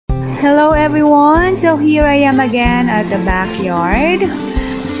Hello everyone, so here I am again at the backyard.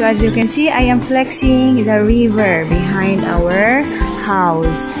 So as you can see, I am flexing the river behind our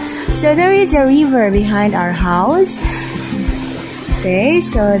house. So there is a river behind our house. Okay,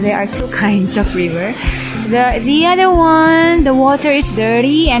 so there are two kinds of river. The other one, the water is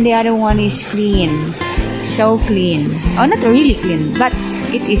dirty, and the other one is clean. So clean. Oh, not really clean, but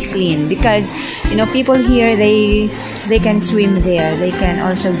it is clean because people here they can swim there. They can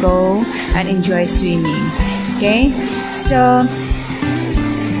also go and enjoy swimming. Okay, so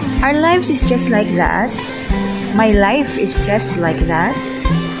our lives is just like that. My life is just like that.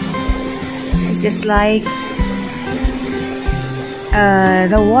 It's just like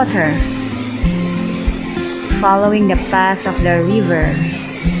the water following the path of the river.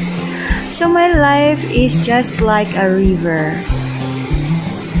 So my life is just like a river.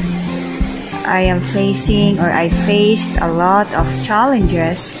 I faced a lot of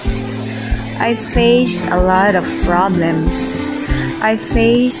challenges. I faced a lot of problems. I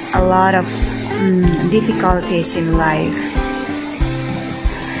faced a lot of difficulties in life.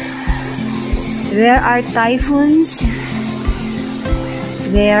 There are typhoons.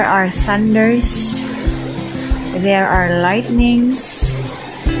 There are thunders. There are lightnings.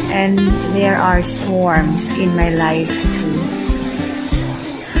 And there are storms in my life too.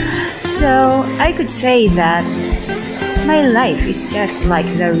 So I could say that my life is just like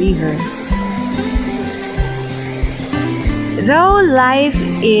the river. Though life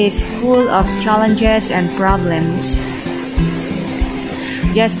is full of challenges and problems,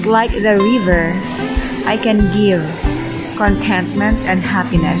 just like the river, I can give contentment and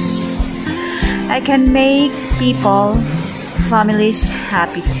happiness. I can make people, families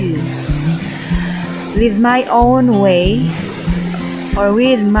happy too. With my own way, or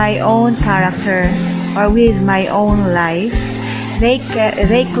with my own character, or with my own life, they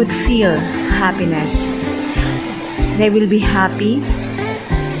could feel happiness. They will be happy.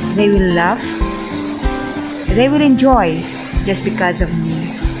 They will laugh. They will enjoy just because of me.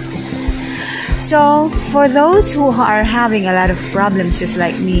 So for those who are having a lot of problems just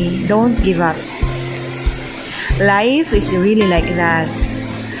like me, don't give up. Life is really like that.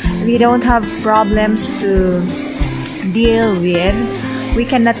 We don't have problems to deal with. We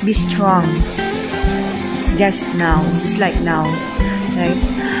cannot be strong just like now, right?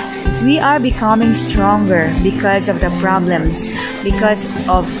 We are becoming stronger because of the problems, because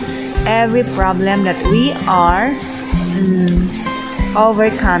of every problem that we are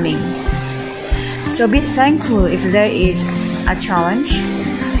overcoming. So be thankful if there is a challenge.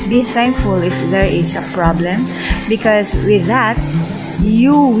 Be thankful if there is a problem, because with that,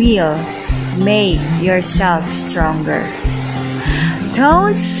 you will make yourself stronger.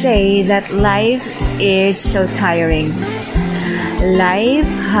 Don't say that life is so tiring. Life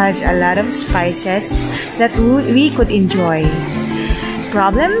has a lot of spices that we could enjoy.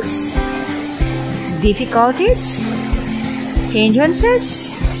 Problems, difficulties,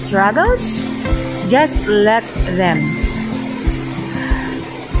 hindrances, struggles, just let them.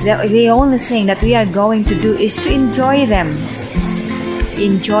 The only thing that we are going to do is to enjoy them.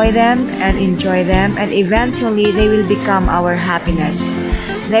 Enjoy them and enjoy them, and eventually they will become our happiness.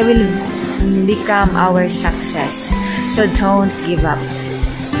 They will become our success. So don't give up.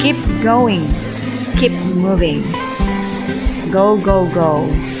 Keep going. Keep moving. Go, go, go.